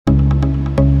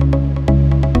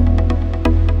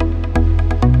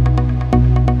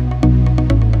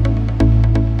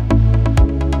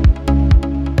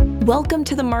Welcome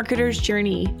to The Marketer's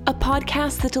Journey, a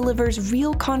podcast that delivers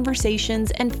real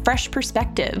conversations and fresh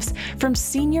perspectives from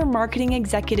senior marketing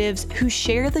executives who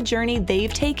share the journey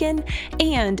they've taken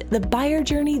and the buyer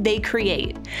journey they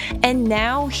create. And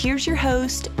now, here's your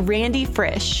host, Randy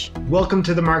Frisch. Welcome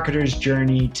to The Marketer's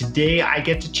Journey. Today, I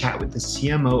get to chat with the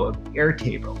CMO of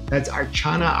Airtable. That's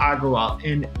Archana Agrawal.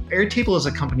 And Airtable is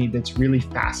a company that's really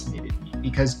fascinated me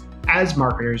because as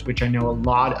marketers, which I know a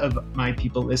lot of my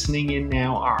people listening in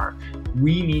now are,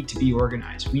 we need to be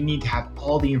organized. We need to have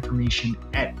all the information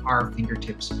at our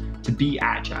fingertips to be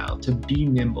agile, to be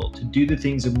nimble, to do the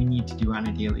things that we need to do on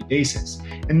a daily basis.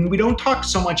 And we don't talk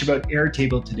so much about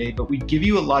Airtable today, but we give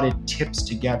you a lot of tips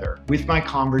together with my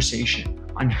conversation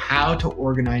on how to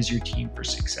organize your team for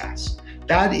success.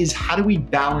 That is, how do we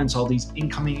balance all these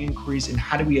incoming inquiries and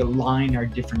how do we align our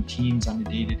different teams on a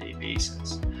day-to-day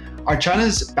basis?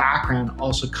 Archana's background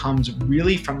also comes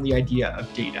really from the idea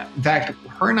of data. In fact,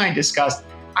 her and I discussed,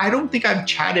 I don't think I've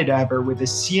chatted ever with a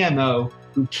CMO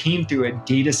who came through a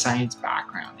data science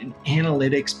background, an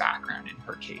analytics background in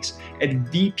her case, at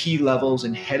VP levels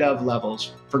and head of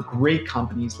levels for great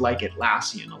companies like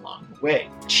Atlassian along the way.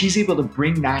 She's able to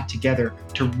bring that together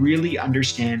to really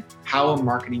understand how a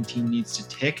marketing team needs to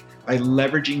tick by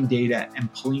leveraging data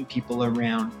and pulling people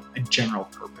around a general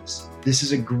purpose. This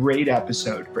is a great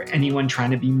episode for anyone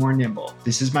trying to be more nimble.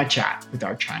 This is my chat with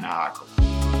Archana Agrawal.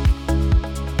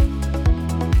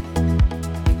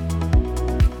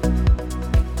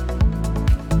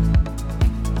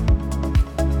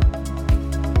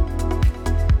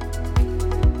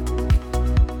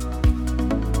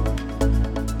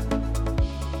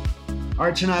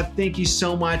 Archana, thank you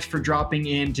so much for dropping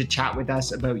in to chat with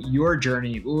us about your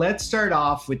journey. Let's start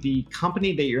off with the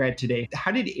company that you're at today.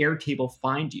 How did Airtable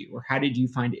find you, or how did you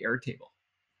find Airtable?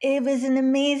 It was an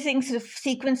amazing sort of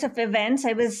sequence of events.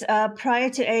 I was prior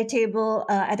to Airtable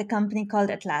at a company called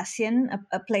Atlassian,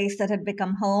 a place that had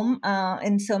become home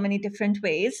in so many different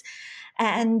ways,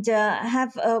 and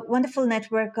have a wonderful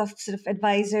network of sort of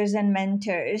advisors and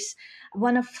mentors,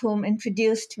 one of whom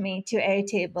introduced me to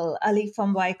Airtable, Ali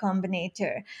from Y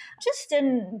Combinator. Just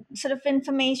in sort of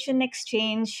information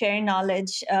exchange, share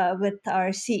knowledge with our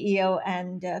CEO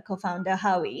and co-founder,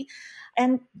 Howie.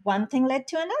 And one thing led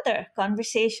to another.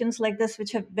 Conversations like this,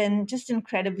 which have been just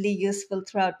incredibly useful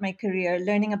throughout my career,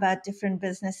 learning about different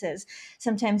businesses.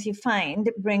 Sometimes you find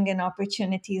bring in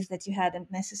opportunities that you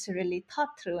hadn't necessarily thought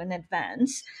through in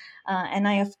advance. And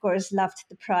I, of course, loved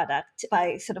the product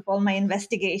by sort of all my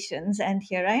investigations. And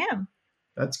here I am.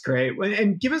 That's great.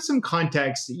 And give us some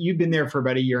context. You've been there for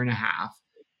about a year and a half.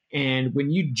 And when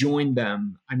you joined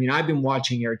them, I mean, I've been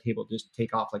watching Airtable just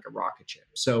take off like a rocket ship.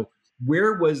 So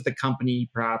where was the company,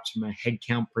 perhaps from a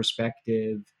headcount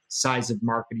perspective, size of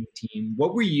marketing team?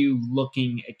 What were you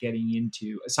looking at getting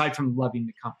into, aside from loving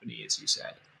the company, as you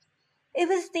said? It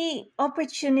was the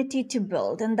opportunity to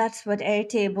build, and that's what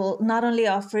Airtable not only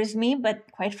offers me,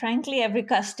 but quite frankly, every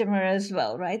customer as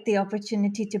well, right? The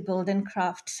opportunity to build and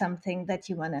craft something that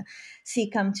you want to see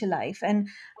come to life. And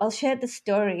I'll share the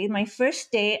story. My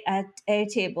first day at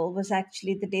Airtable was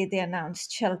actually the day they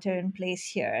announced shelter in place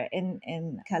here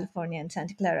in California in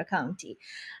Santa Clara County.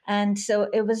 And so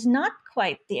it was not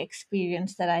quite the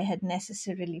experience that I had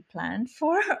necessarily planned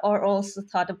for or also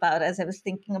thought about as I was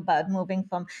thinking about moving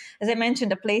from, as I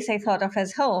mentioned, a place I thought of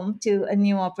as home to a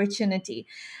new opportunity.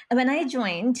 And when I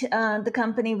joined, the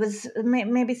company was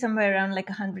maybe somewhere around like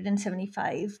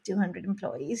 175, 200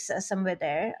 employees, somewhere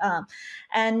there.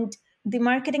 And the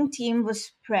marketing team was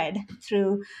spread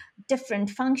through different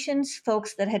functions,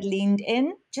 folks that had leaned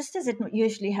in, just as it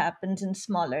usually happens in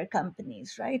smaller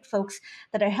companies, right? Folks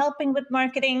that are helping with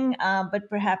marketing, but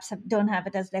perhaps don't have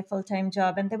it as their full-time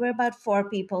job. And there were about 4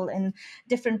 people in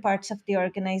different parts of the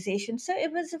organization. So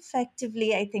it was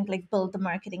effectively, I think, like build the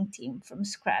marketing team from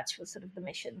scratch was sort of the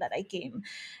mission that I came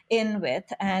in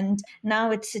with. And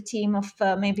now it's a team of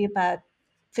maybe about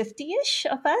 50-ish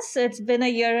of us. So it's been a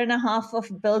year and a half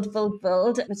of build,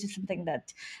 which is something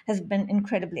that has been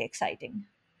incredibly exciting.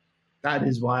 That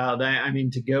is wild. I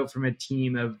mean, to go from a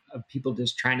team of people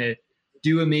just trying to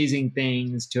do amazing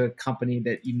things to a company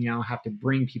that you now have to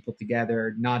bring people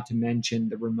together, not to mention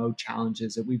the remote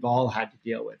challenges that we've all had to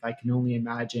deal with. I can only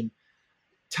imagine.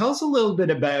 Tell us a little bit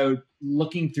about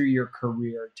looking through your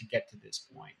career to get to this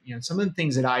point. You know, some of the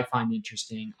things that I find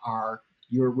interesting are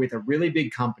you're with a really big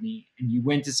company and you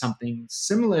went to something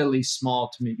similarly small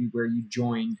to maybe where you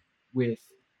joined with,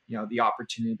 you know, the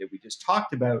opportunity that we just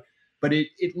talked about, but it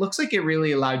looks like it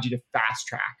really allowed you to fast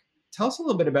track. Tell us a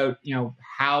little bit about, you know,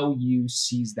 how you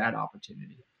seized that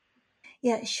opportunity.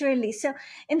 Yeah, surely. So,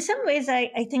 in some ways,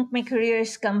 I think my career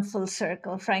has come full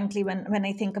circle, frankly, when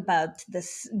I think about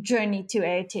this journey to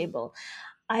Airtable.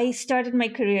 I started my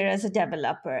career as a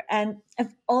developer, and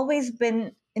I've always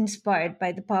been inspired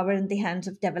by the power in the hands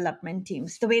of development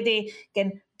teams. The way they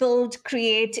can build,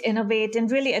 create, innovate, and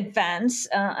really advance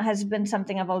has been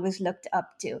something I've always looked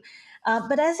up to.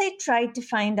 But as I tried to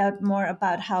find out more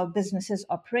about how businesses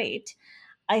operate,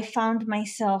 I found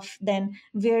myself then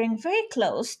veering very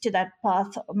close to that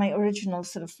path, of my original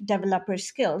sort of developer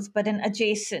skills, but in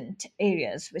adjacent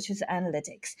areas, which is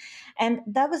analytics. And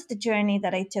that was the journey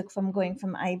that I took from going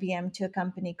from IBM to a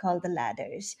company called The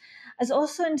Ladders. I was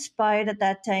also inspired at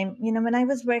that time, when I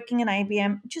was working in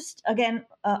IBM, just again,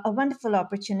 a wonderful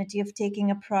opportunity of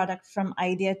taking a product from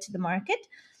idea to the market,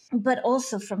 but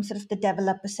also from sort of the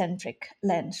developer centric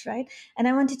lens, right? And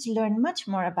I wanted to learn much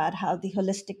more about how the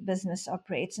holistic business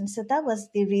operates. And so that was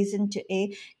the reason to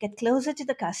get closer to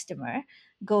the customer,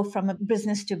 go from a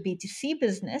business to B2C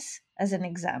business, as an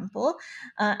example,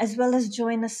 as well as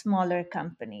join a smaller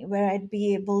company where I'd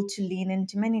be able to lean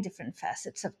into many different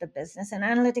facets of the business. And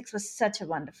analytics was such a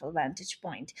wonderful vantage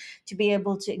point to be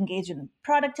able to engage in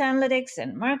product analytics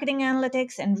and marketing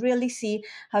analytics and really see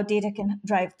how data can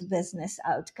drive the business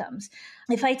outcomes.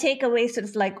 If I take away sort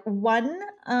of like one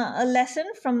a lesson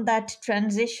from that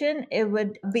transition, it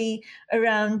would be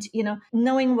around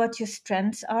knowing what your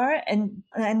strengths are and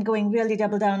going really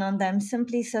double down on them,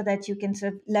 simply so that you can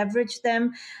sort of leverage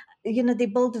them. They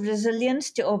build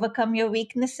resilience to overcome your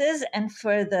weaknesses and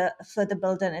further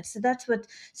build on it. So that's what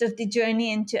sort of the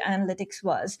journey into analytics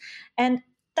was. And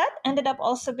that ended up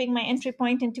also being my entry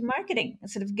point into marketing,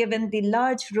 sort of given the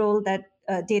large role that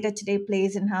data today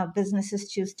plays in how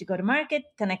businesses choose to go to market,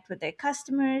 connect with their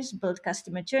customers, build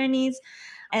customer journeys.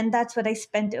 And that's what I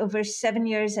spent over 7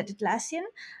 years at Atlassian,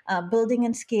 building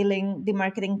and scaling the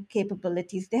marketing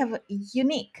capabilities. They have a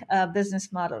unique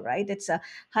business model, right? It's a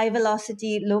high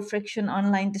velocity, low friction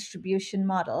online distribution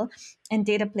model. And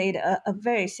data played a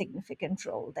very significant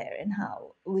role there in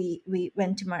how we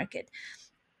went to market.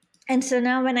 And so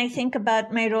now when I think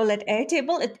about my role at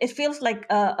Airtable, it feels like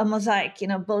a mosaic,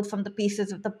 built from the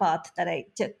pieces of the path that I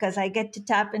took, because I get to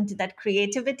tap into that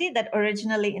creativity that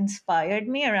originally inspired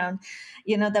me around,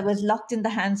 that was locked in the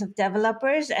hands of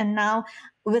developers. And now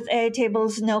with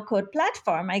Airtable's no code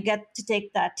platform, I get to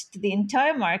take that to the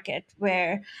entire market,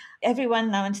 where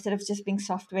everyone now, instead of just being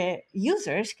software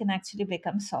users, can actually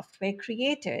become software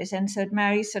creators. And so it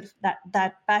marries sort of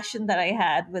that passion that I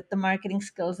had with the marketing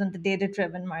skills and the data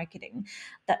driven marketing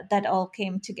that all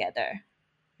came together.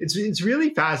 It's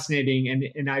really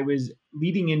fascinating. And I was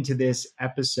leading into this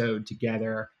episode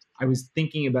together. I was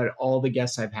thinking about all the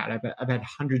guests I've had. I've had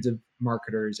hundreds of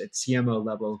marketers at CMO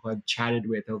level who I've chatted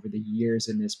with over the years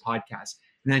in this podcast.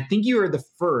 And I think you are the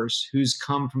first who's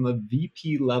come from a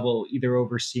VP level, either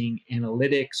overseeing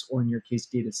analytics or in your case,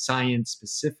 data science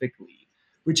specifically,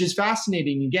 which is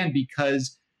fascinating again,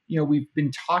 because we've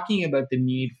been talking about the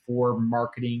need for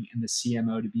marketing and the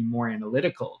CMO to be more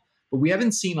analytical. But we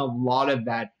haven't seen a lot of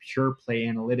that pure play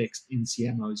analytics in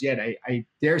CMOs yet. I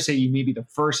dare say you may be the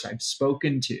first I've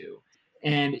spoken to.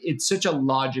 And it's such a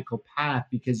logical path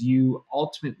because you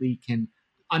ultimately can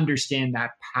understand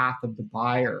that path of the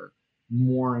buyer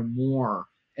more and more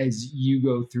as you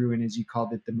go through, and as you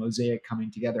called it, the mosaic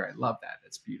coming together. I love that.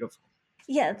 That's beautiful.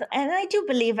 Yeah, and I do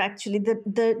believe actually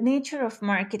the nature of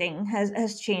marketing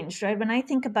has changed, right? When I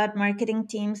think about marketing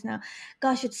teams now,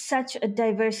 gosh, it's such a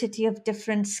diversity of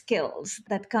different skills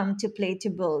that come to play to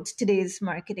build today's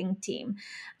marketing team.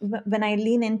 When I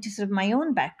lean into sort of my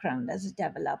own background as a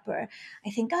developer, I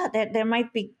think, there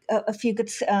might be a few good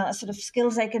sort of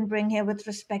skills I can bring here with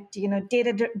respect to,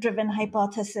 data-driven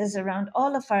hypothesis around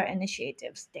all of our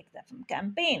initiatives. Take that from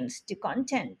campaigns to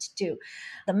content to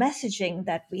the messaging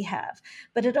that we have.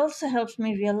 But it also helps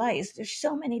me realize there's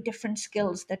so many different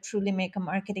skills that truly make a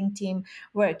marketing team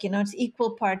work. It's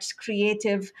equal parts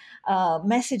creative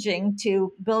messaging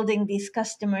to building these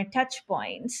customer touch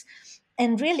points,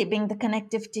 and really being the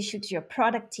connective tissue to your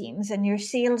product teams and your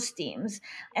sales teams.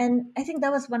 And I think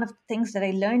that was one of the things that I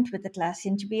learned with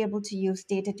Atlassian, to be able to use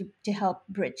data to help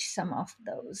bridge some of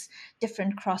those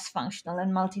different cross-functional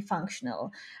and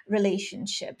multifunctional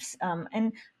relationships.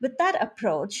 And with that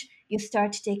approach, you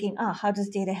start taking, how does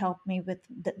data help me with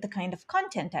the kind of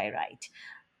content I write?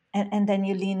 And then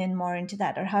you lean in more into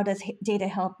that. Or how does data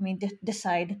help me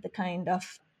decide the kind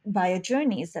of buyer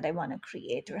journeys that I want to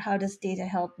create? Or how does data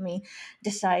help me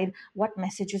decide what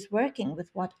message is working with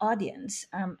what audience?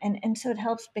 And so it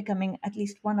helps becoming at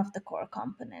least one of the core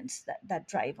components that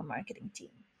drive a marketing team.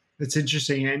 That's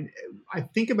interesting. And I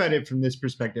think about it from this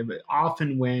perspective.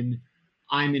 Often when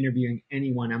I'm interviewing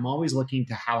anyone, I'm always looking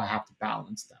to how I have to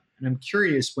balance them. And I'm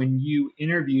curious, when you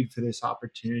interviewed for this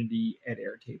opportunity at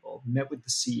Airtable, met with the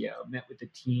CEO, met with the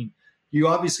team, you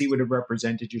obviously would have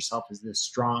represented yourself as this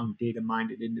strong,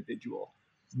 data-minded individual.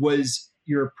 Was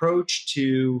your approach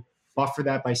to buffer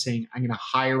that by saying, I'm going to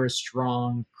hire a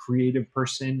strong, creative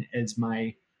person as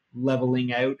my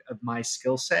leveling out of my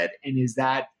skill set? And is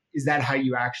that how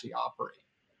you actually operate?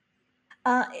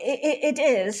 It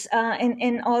is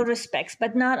in all respects,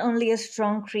 but not only a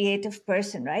strong creative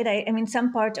person, right? I mean,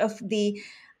 some part of the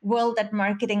world that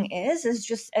marketing is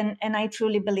just, and I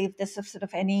truly believe this of sort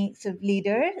of any sort of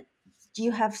leader.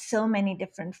 You have so many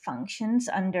different functions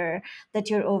under that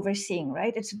you're overseeing,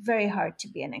 right? It's very hard to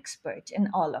be an expert in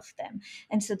all of them.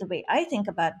 And so the way I think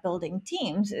about building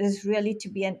teams is really to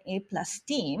be an A+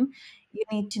 team. You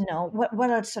need to know what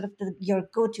are sort of your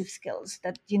go-to skills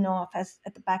that you know of as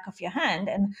at the back of your hand,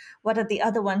 and what are the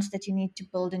other ones that you need to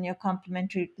build in your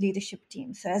complementary leadership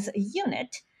team. So as a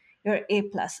unit, you're A+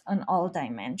 on all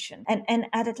dimensions. And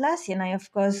at Atlassian, I of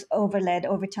course overled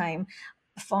over time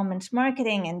performance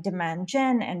marketing and demand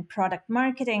gen and product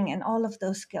marketing and all of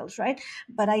those skills, right?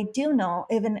 But I do know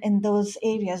even in those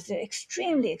areas, they're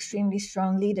extremely, extremely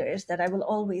strong leaders that I will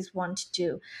always want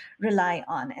to rely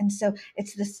on. And so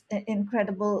it's this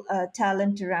incredible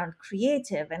talent around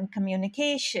creative and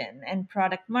communication and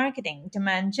product marketing,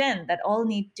 demand gen, that all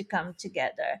need to come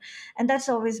together. And that's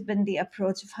always been the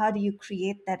approach of how do you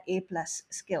create that A+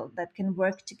 skill that can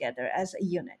work together as a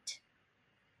unit.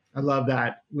 I love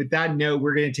that. With that note,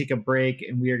 we're going to take a break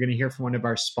and we are going to hear from one of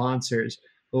our sponsors.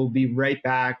 We'll be right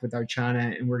back with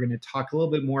Archana, and we're going to talk a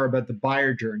little bit more about the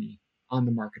buyer journey on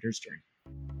the marketer's journey.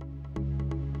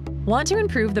 Want to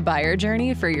improve the buyer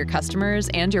journey for your customers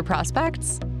and your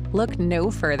prospects? Look no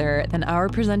further than our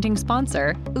presenting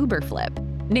sponsor, Uberflip.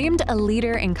 Named a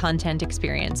leader in content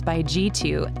experience by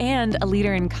G2 and a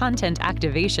leader in content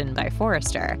activation by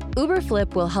Forrester,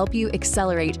 Uberflip will help you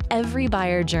accelerate every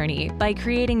buyer journey by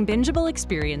creating bingeable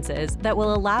experiences that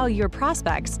will allow your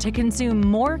prospects to consume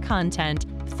more content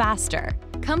faster.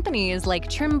 Companies like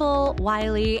Trimble,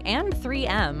 Wiley, and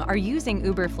 3M are using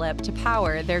Uberflip to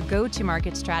power their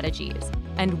go-to-market strategies,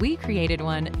 and we created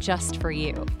one just for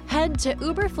you. Head to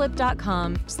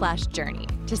uberflip.com/journey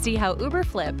to see how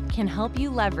Uberflip can help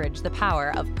you leverage the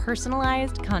power of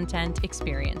personalized content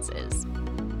experiences.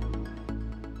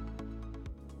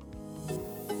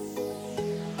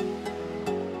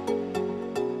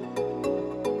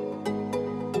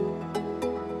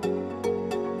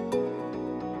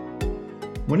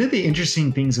 One of the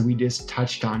interesting things that we just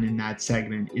touched on in that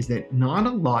segment is that not a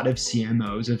lot of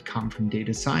CMOs have come from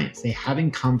data science. They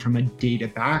haven't come from a data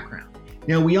background.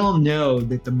 Now, we all know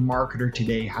that the marketer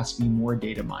today has to be more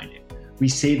data minded. We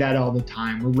say that all the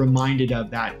time. We're reminded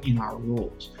of that in our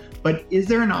rules. But is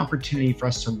there an opportunity for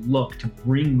us to look to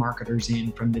bring marketers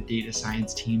in from the data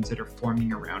science teams that are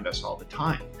forming around us all the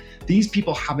time? These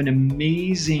people have an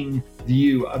amazing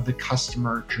view of the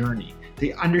customer journey.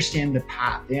 They understand the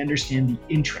path, they understand the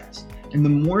interest. And the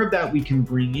more of that we can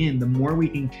bring in, the more we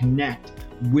can connect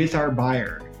with our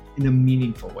buyer in a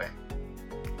meaningful way.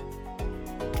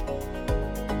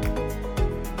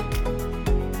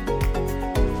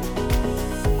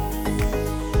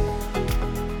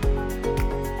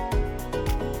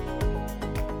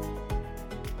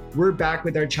 We're back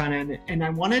with Archana, and I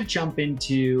want to jump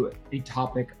into a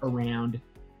topic around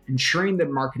ensuring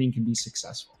that marketing can be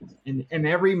successful. And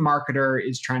every marketer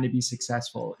is trying to be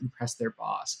successful, impress their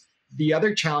boss. The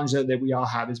other challenge though that we all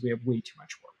have is we have way too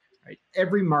much work, right?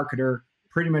 Every marketer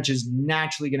pretty much is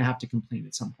naturally going to have to complain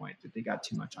at some point that they got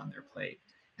too much on their plate.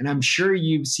 And I'm sure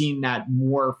you've seen that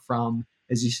more from,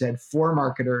 as you said, 4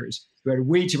 marketers who had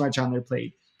way too much on their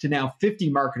plate to now 50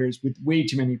 marketers with way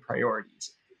too many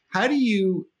priorities. How do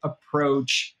you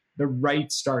approach the right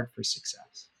start for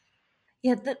success?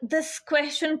 Yeah, this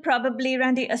question probably,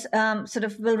 Randy, sort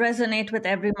of will resonate with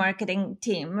every marketing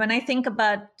team. When I think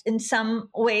about, in some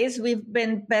ways, we've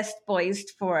been best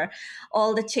poised for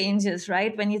all the changes,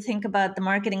 right? When you think about the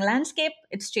marketing landscape,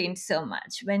 it's changed so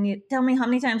much. When you tell me how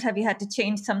many times have you had to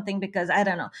change something because, I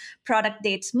don't know, product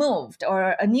dates moved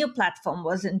or a new platform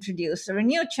was introduced or a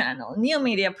new channel, new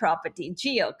media property,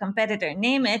 geo, competitor,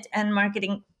 name it, and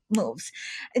marketing moves.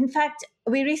 In fact,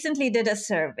 we recently did a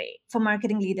survey for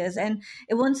marketing leaders, and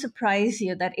it won't surprise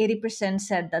you that 80%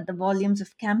 said that the volumes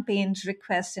of campaigns,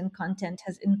 requests, and content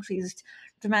has increased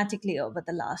dramatically over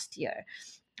the last year.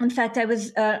 In fact, I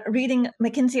was reading a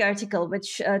McKinsey article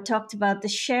which talked about the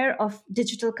share of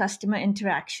digital customer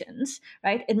interactions,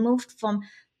 right? It moved from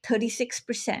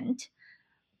 36%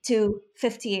 to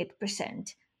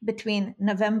 58% between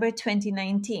November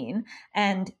 2019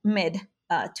 and mid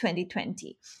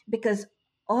 2020, because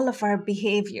all of our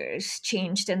behaviors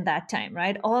changed in that time,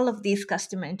 right? All of these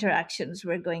customer interactions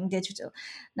were going digital.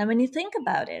 Now, when you think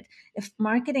about it, if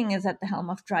marketing is at the helm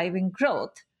of driving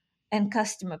growth and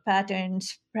customer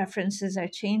patterns, preferences are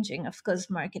changing, of course,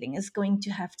 marketing is going to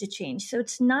have to change. So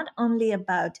it's not only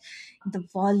about the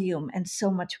volume and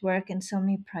so much work and so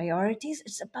many priorities,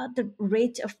 it's about the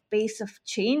rate of pace of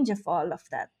change of all of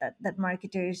that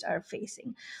marketers are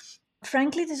facing.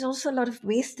 Frankly, there's also a lot of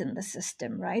waste in the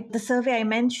system, right? The survey I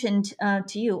mentioned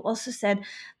to you also said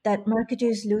that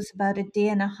marketers lose about a day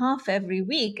and a half every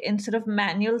week in sort of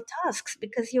manual tasks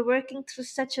because you're working through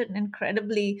such an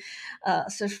incredibly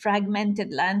sort of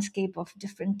fragmented landscape of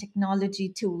different technology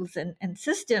tools and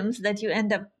systems that you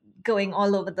end up going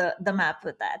all over the map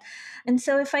with that. And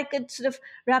so if I could sort of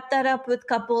wrap that up with a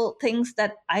couple things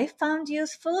that I found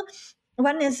useful,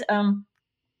 one is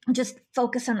just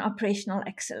focus on operational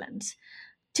excellence.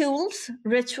 Tools,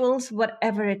 rituals,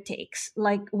 whatever it takes.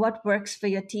 Like what works for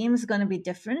your team is going to be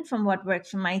different from what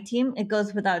works for my team. It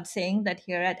goes without saying that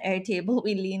here at Airtable,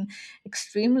 we lean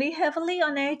extremely heavily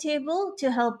on Airtable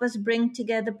to help us bring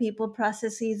together people,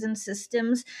 processes, and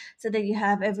systems so that you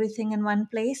have everything in one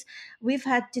place. We've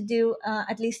had to do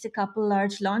at least a couple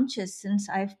large launches since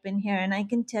I've been here. And I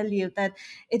can tell you that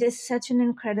it is such an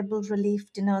incredible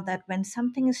relief to know that when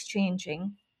something is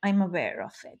changing, I'm aware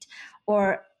of it.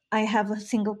 Or I have a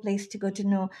single place to go to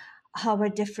know how are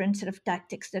different sort of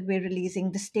tactics that we're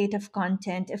releasing, the state of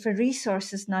content. If a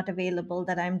resource is not available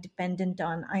that I'm dependent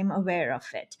on, I'm aware of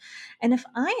it. And if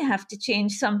I have to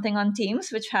change something on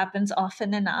Teams, which happens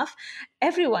often enough,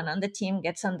 everyone on the team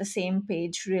gets on the same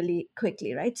page really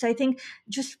quickly, right? So I think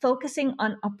just focusing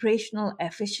on operational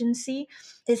efficiency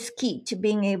is key to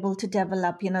being able to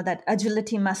develop, that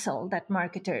agility muscle that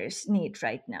marketers need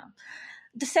right now.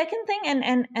 The second thing,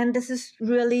 and this is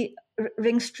really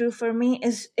rings true for me,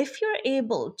 is if you're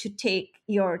able to take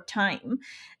your time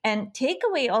and take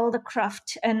away all the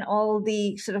craft and all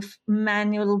the sort of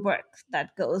manual work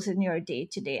that goes in your day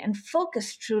to day and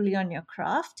focus truly on your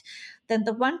craft, then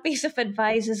the one piece of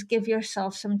advice is give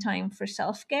yourself some time for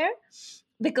self-care,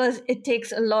 because it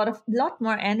takes a lot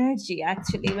more energy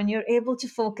actually when you're able to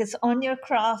focus on your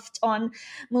craft, on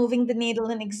moving the needle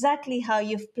in exactly how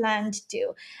you've planned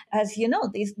to. As you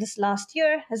know, this last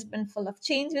year has been full of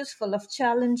changes, full of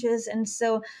challenges, and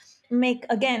so make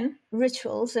again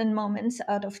rituals and moments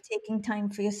out of taking time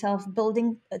for yourself,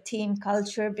 building a team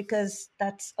culture, because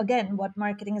that's again what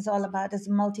marketing is all about, is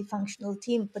a multifunctional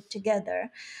team put together,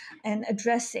 and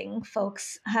addressing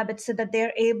folks' habits so that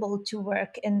they're able to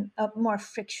work in a more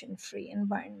friction-free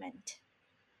environment.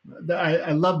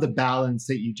 I love the balance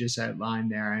that you just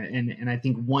outlined there. And I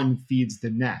think one feeds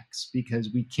the next, because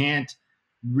we can't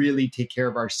really take care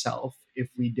of ourselves if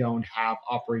we don't have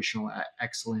operational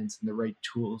excellence and the right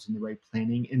tools and the right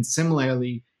planning. And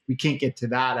similarly, we can't get to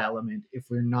that element if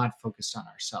we're not focused on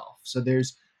ourselves. So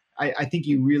I think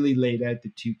you really laid out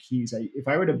the two keys. If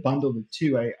I were to bundle the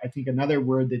two, I think another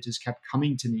word that just kept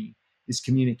coming to me is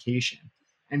communication.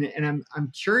 And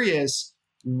I'm curious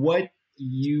what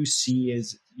you see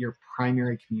as your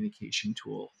primary communication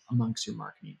tool amongst your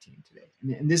marketing team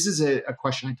today. And this is a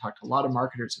question I talk to a lot of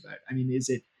marketers about. I mean, is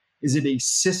it a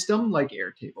system like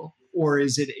Airtable, or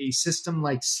is it a system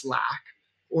like Slack,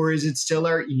 or is it still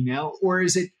our email, or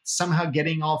is it somehow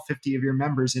getting all 50 of your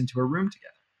members into a room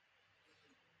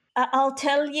together? I'll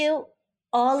tell you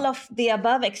all of the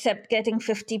above, except getting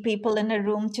 50 people in a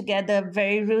room together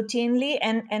very routinely.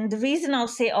 And the reason I'll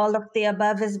say all of the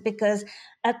above is because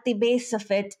at the base of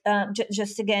it,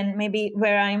 just again, maybe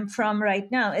where I'm from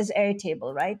right now is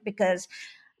Airtable, right? Because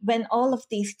when all of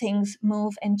these things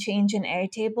move and change in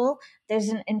Airtable, there's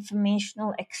an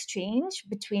informational exchange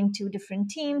between two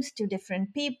different teams, two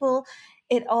different people.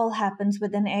 It all happens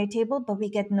within Airtable, but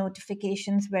we get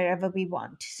notifications wherever we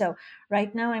want. So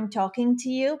right now I'm talking to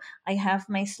you. I have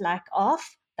my Slack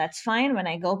off. That's fine. When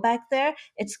I go back there,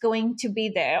 it's going to be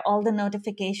there. All the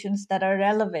notifications that are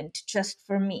relevant just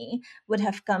for me would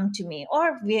have come to me,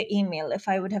 or via email if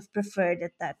I would have preferred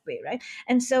it that way, right?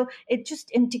 And so it just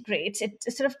integrates. It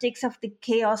sort of takes off the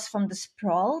chaos from the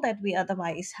sprawl that we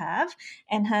otherwise have,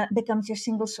 and becomes your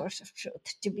single source of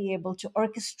truth to be able to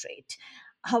orchestrate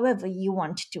however you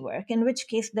want to work, in which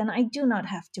case then I do not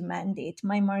have to mandate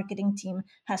my marketing team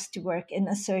has to work in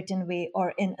a certain way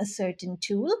or in a certain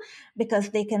tool, because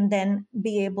they can then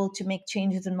be able to make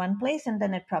changes in one place and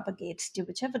then it propagates to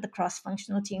whichever the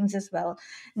cross-functional teams as well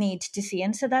need to see.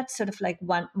 And so that's sort of like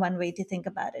one way to think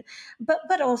about it.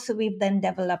 But also we've then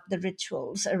developed the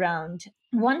rituals around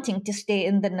wanting to stay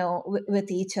in the know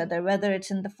with each other, whether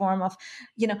it's in the form of,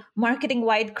 marketing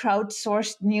wide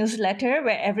crowdsourced newsletter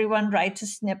where everyone writes a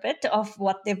snippet of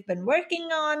what they've been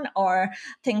working on or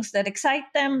things that excite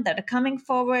them that are coming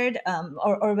forward,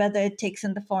 or whether it takes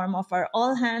in the form of our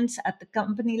all hands at the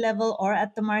company level or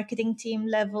at the marketing team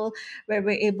level, where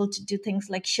we're able to do things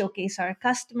like showcase our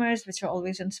customers, which are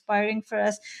always inspiring for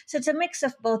us. So it's a mix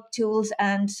of both tools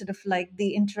and sort of like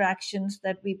the interactions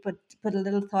that we put a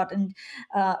little thought in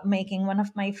making. One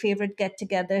of my favorite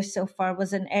get-togethers so far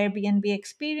was an Airbnb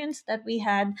experience that we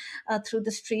had through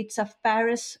the streets of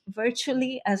Paris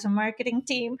virtually as a marketing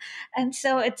team. And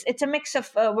so it's a mix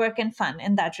of work and fun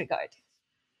in that regard.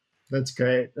 That's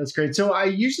great. That's great. So I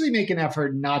usually make an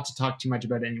effort not to talk too much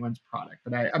about anyone's product,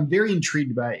 but I'm very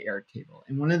intrigued by Airtable.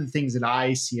 And one of the things that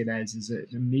I see it as is an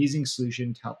amazing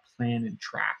solution to help plan and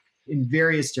track in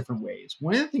various different ways.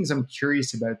 One of the things I'm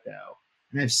curious about, though,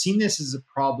 and I've seen this as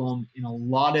a problem in a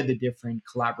lot of the different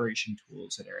collaboration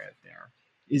tools that are out there,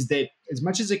 is that as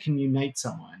much as it can unite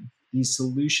someone, these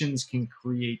solutions can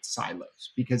create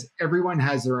silos because everyone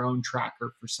has their own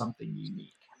tracker for something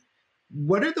unique.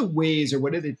 What are the ways or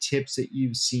what are the tips that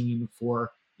you've seen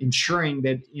for ensuring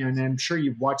that, and I'm sure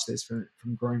you've watched this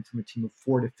from growing from a team of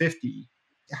 4 to 50,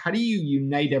 how do you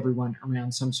unite everyone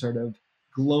around some sort of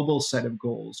global set of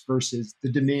goals versus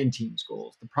the demand team's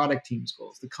goals, the product team's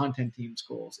goals, the content team's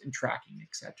goals, and tracking, et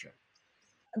cetera?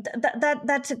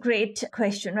 That's a great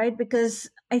question, right? Because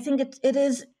I think it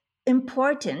is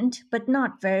important, but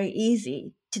not very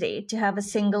easy today to have a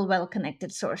single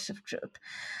well-connected source of truth.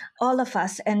 All of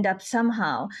us end up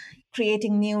somehow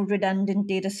creating new redundant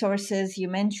data sources. You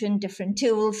mentioned different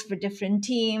tools for different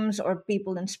teams or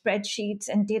people in spreadsheets,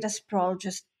 and data sprawl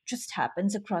just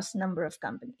happens across a number of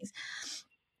companies.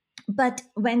 But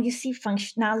when you see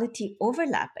functionality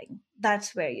overlapping,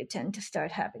 that's where you tend to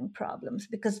start having problems,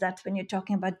 because that's when you're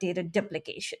talking about data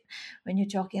duplication. When you're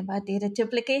talking about data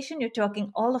duplication, you're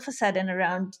talking all of a sudden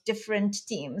around different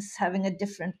teams having a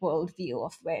different worldview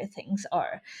of where things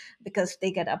are because they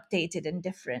get updated in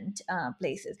different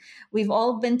places. We've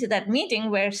all been to that meeting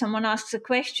where someone asks a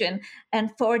question and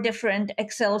 4 different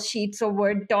Excel sheets or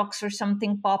Word docs or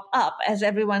something pop up as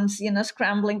everyone's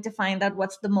scrambling to find out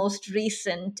what's the most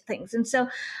recent things. And so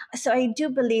I do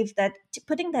believe that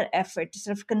putting that effort to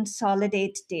sort of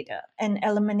consolidate data and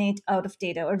eliminate out of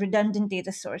data or redundant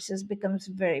data sources becomes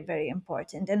very, very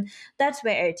important. And that's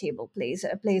where Airtable plays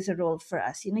a role for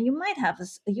us. You might have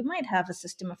a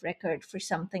system of record for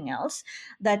something else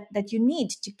that you need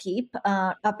to keep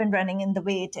up and running in the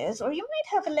way it is, or you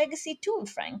might have a legacy tool,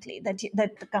 frankly,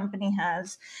 that the company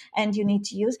has and you need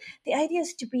to use. The idea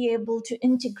is to be able to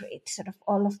integrate sort of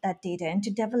all of that data and to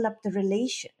develop the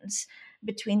relations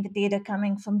between the data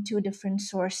coming from 2 different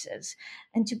sources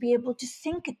and to be able to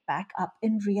sync it back up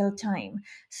in real time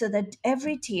so that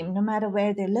every team, no matter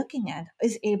where they're looking at,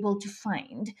 is able to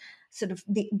find sort of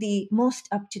the most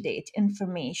up-to-date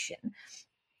information.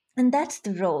 And that's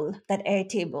the role that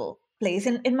Airtable plays.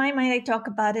 And in my mind, I talk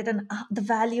about it and the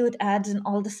value it adds in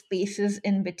all the spaces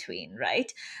in between,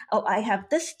 right? Oh, I have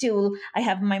this tool, I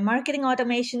have my marketing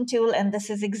automation tool, and this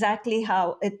is exactly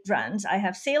how it runs. I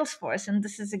have Salesforce, and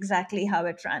this is exactly how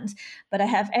it runs. But I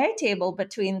have Airtable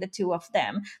between the 2 of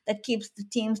them that keeps the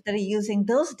teams that are using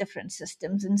those different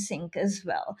systems in sync as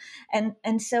well.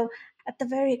 And so at the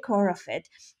very core of it,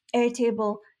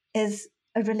 Airtable is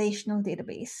a relational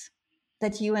database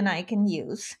that you and I can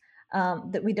use,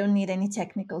 that we don't need any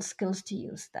technical skills to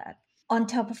use that. On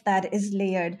top of that is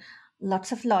layered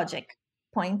lots of logic,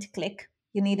 point, click.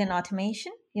 You need an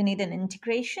automation, you need an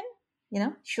integration,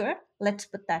 sure, let's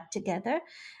put that together.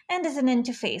 And as an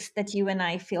interface that you and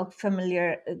I feel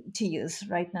familiar to use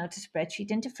right now, to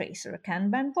spreadsheet interface or a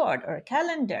Kanban board or a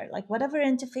calendar, like whatever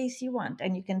interface you want,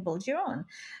 and you can build your own,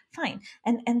 fine.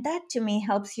 And that to me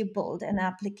helps you build an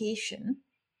application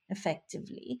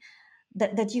effectively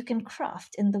that you can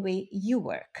craft in the way you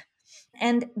work.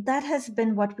 And that has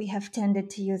been what we have tended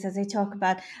to use as I talk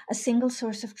about a single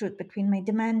source of truth between my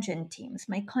demand gen teams,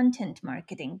 my content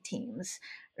marketing teams,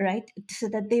 right? So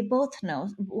that they both know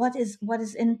what is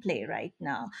in play right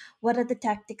now. What are the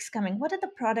tactics coming? What are the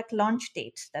product launch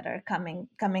dates that are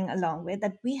coming along with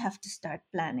that we have to start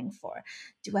planning for?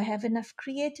 Do I have enough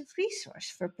creative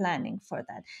resource for planning for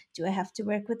that? Do I have to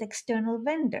work with external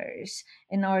vendors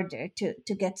in order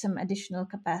to get some additional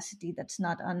capacity that's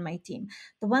not on my team?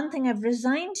 The one thing I've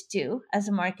resigned to as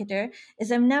a marketer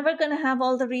is I'm never going to have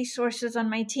all the resources on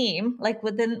my team, like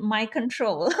within my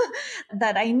control,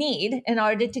 that I need in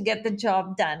order to get the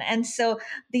job done. And so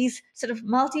these sort of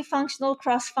multifunctional,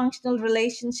 cross-functional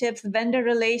relationships, vendor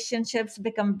relationships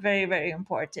become very, very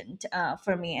important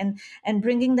for me. And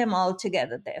bringing them all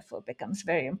together, therefore, becomes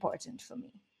very important for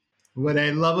me. What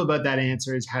I love about that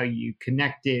answer is how you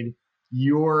connected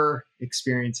your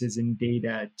experiences in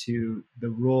data to the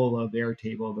role of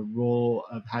Airtable, the role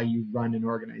of how you run an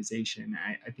organization.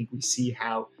 I think we see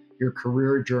how your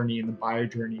career journey and the buyer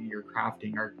journey you're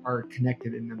crafting are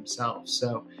connected in themselves.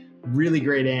 So, really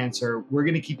great answer. We're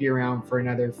going to keep you around for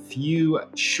another few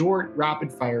short,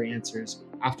 rapid fire answers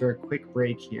after a quick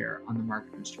break here on the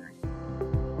Marketer's Journey.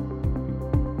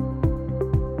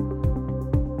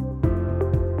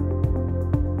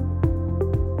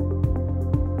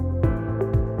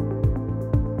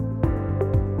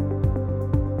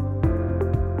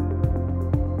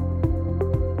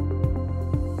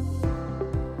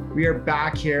 We are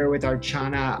back here with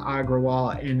Archana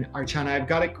Agrawal. And Archana, I've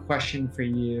got a question for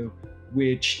you,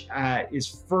 which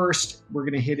is first, we're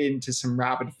going to hit into some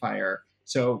rapid fire.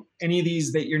 So any of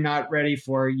these that you're not ready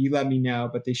for, you let me know,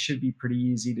 but they should be pretty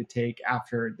easy to take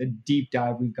after the deep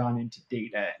dive we've gone into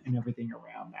data and everything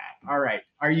around that. All right.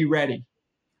 Are you ready?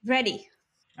 Ready.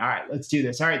 All right, let's do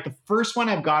this. All right, the first one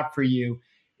I've got for you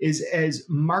is as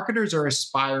marketers are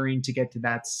aspiring to get to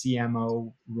that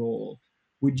CMO role,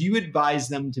 would you advise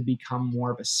them to become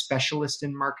more of a specialist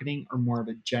in marketing or more of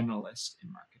a generalist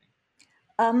in marketing?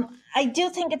 I do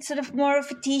think it's sort of more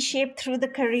of a T-shape through the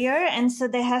career, and so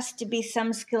there has to be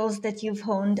some skills that you've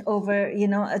honed over,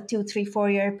 a 2, 3,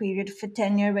 4 year period for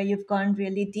tenure where you've gone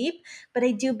really deep. But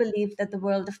I do believe that the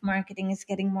world of marketing is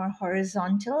getting more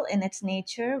horizontal in its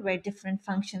nature, where different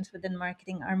functions within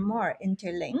marketing are more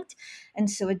interlinked, and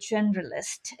so a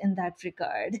generalist in that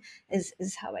regard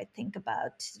is how I think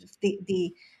about sort of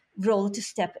the role to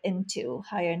step into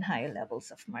higher and higher levels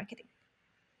of marketing.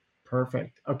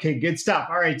 Perfect. Okay, good stuff.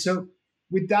 All right. So,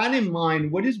 with that in mind,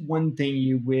 what is one thing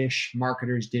you wish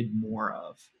marketers did more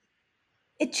of?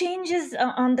 It changes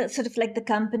on the sort of like the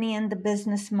company and the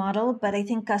business model, but I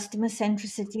think customer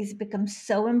centricity has become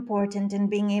so important in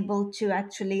being able to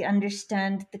actually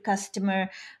understand the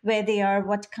customer, where they are,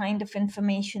 what kind of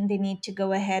information they need to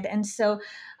go ahead. And so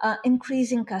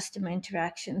increasing customer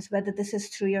interactions, whether this is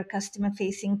through your customer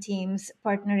facing teams,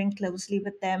 partnering closely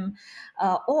with them,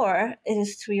 or it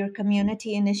is through your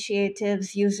community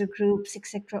initiatives, user groups,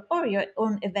 etc., or your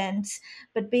own events,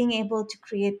 but being able to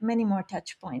create many more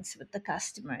touch points with the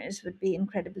customers would be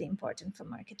incredibly important for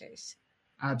marketers.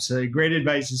 Absolutely. Great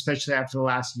advice, especially after the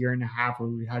last year and a half where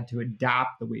we had to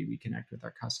adapt the way we connect with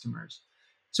our customers.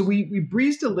 So we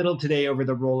breezed a little today over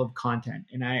the role of content.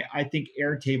 And I think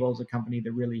Airtable is a company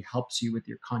that really helps you with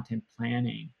your content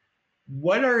planning.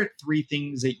 What are 3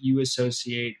 things that you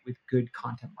associate with good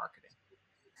content marketing?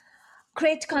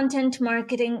 Great content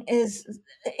marketing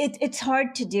it's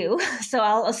hard to do. So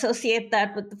I'll associate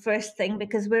that with the first thing,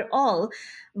 because we're all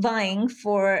vying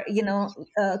for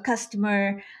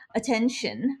customer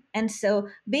attention, and so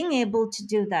being able to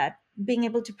do that, being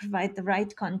able to provide the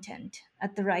right content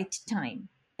at the right time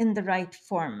in the right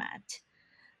format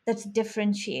that's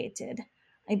differentiated,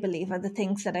 I believe, are the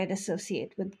things that I'd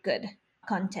associate with good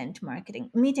content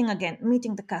marketing. Meeting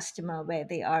the customer where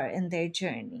they are in their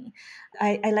journey.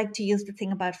 I like to use the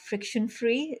thing about friction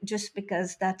free, just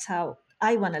because that's how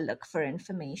I want to look for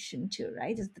information too,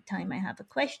 right? Is the time I have a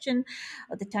question,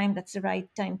 or the time that's the right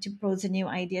time to pose a new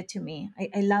idea to me.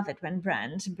 I love it when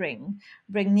brands bring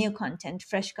new content,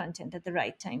 fresh content at the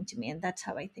right time to me. And that's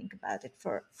how I think about it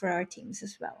for our teams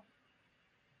as well.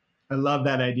 I love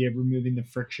that idea of removing the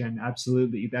friction.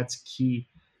 Absolutely. That's key.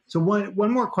 So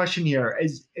one more question here.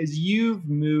 As you've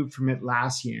moved from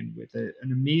Atlassian with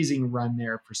an amazing run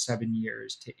there for 7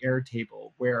 years to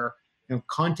Airtable, where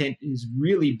content is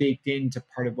really baked into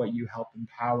part of what you help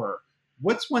empower,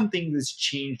 what's one thing that's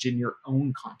changed in your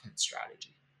own content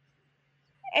strategy?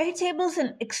 Airtable is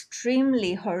an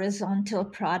extremely horizontal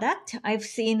product. I've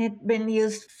seen it been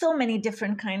used so many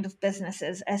different kind of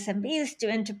businesses, SMBs to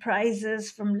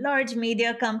enterprises, from large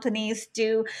media companies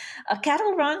to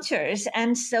cattle ranchers.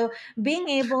 And so being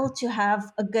able to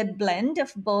have a good blend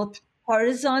of both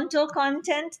horizontal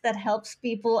content that helps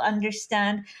people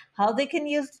understand how they can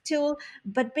use the tool,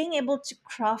 but being able to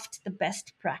craft the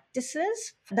best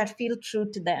practices that feel true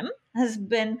to them has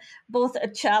been both a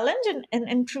challenge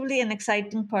and truly an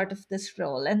exciting part of this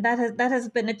role. And that has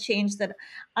been a change that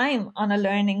I'm on a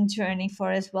learning journey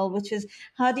for as well, which is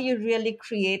how do you really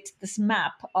create this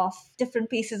map of different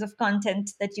pieces of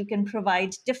content that you can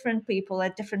provide different people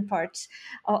at different parts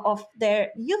of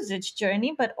their usage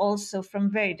journey, but also from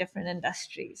very different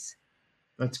industries.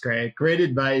 That's great. Great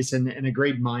advice and a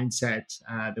great mindset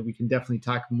that we can definitely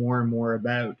talk more and more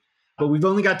about. But we've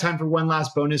only got time for one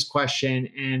last bonus question.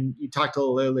 And you talked a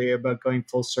little earlier about going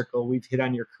full circle. We've hit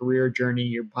on your career journey,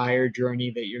 your buyer journey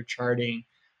that you're charting.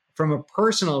 From a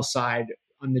personal side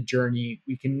on the journey,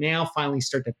 we can now finally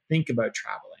start to think about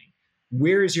traveling.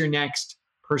 Where is your next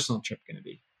personal trip going to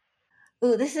be?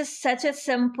 Oh, this is such a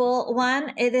simple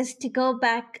one. It is to go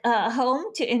back home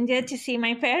to India to see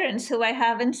my parents, who I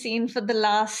haven't seen for the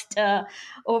last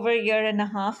over a year and a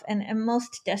half, and I'm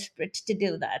most desperate to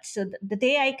do that. So the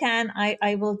day I can,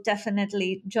 I will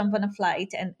definitely jump on a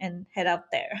flight and head out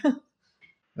there.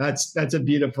 That's a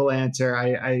beautiful answer.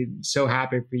 I'm so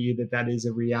happy for you that is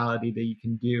a reality that you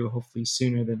can do, hopefully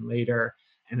sooner than later.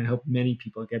 And I hope many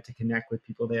people get to connect with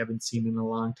people they haven't seen in a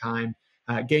long time.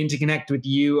 Getting to connect with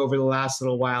you over the last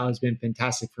little while has been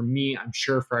fantastic for me. I'm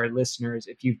sure for our listeners,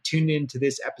 if you've tuned into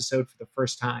this episode for the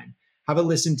first time, have a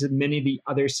listen to many of the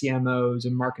other CMOs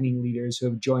and marketing leaders who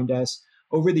have joined us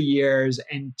over the years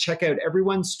and check out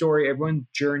everyone's story. Everyone's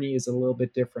journey is a little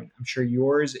bit different. I'm sure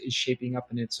yours is shaping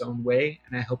up in its own way.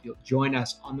 And I hope you'll join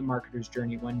us on the marketer's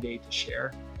journey one day to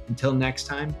share. Until next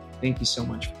time, thank you so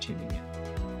much for tuning in.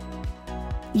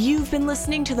 You've been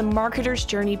listening to the Marketer's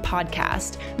Journey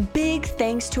podcast. Big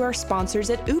thanks to our sponsors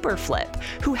at Uberflip,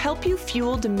 who help you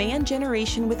fuel demand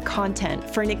generation with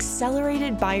content for an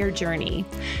accelerated buyer journey.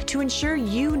 To ensure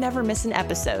you never miss an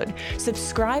episode,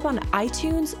 subscribe on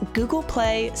iTunes, Google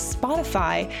Play,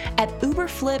 Spotify, at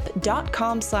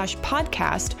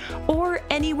uberflip.com/podcast, or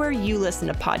anywhere you listen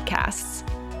to podcasts.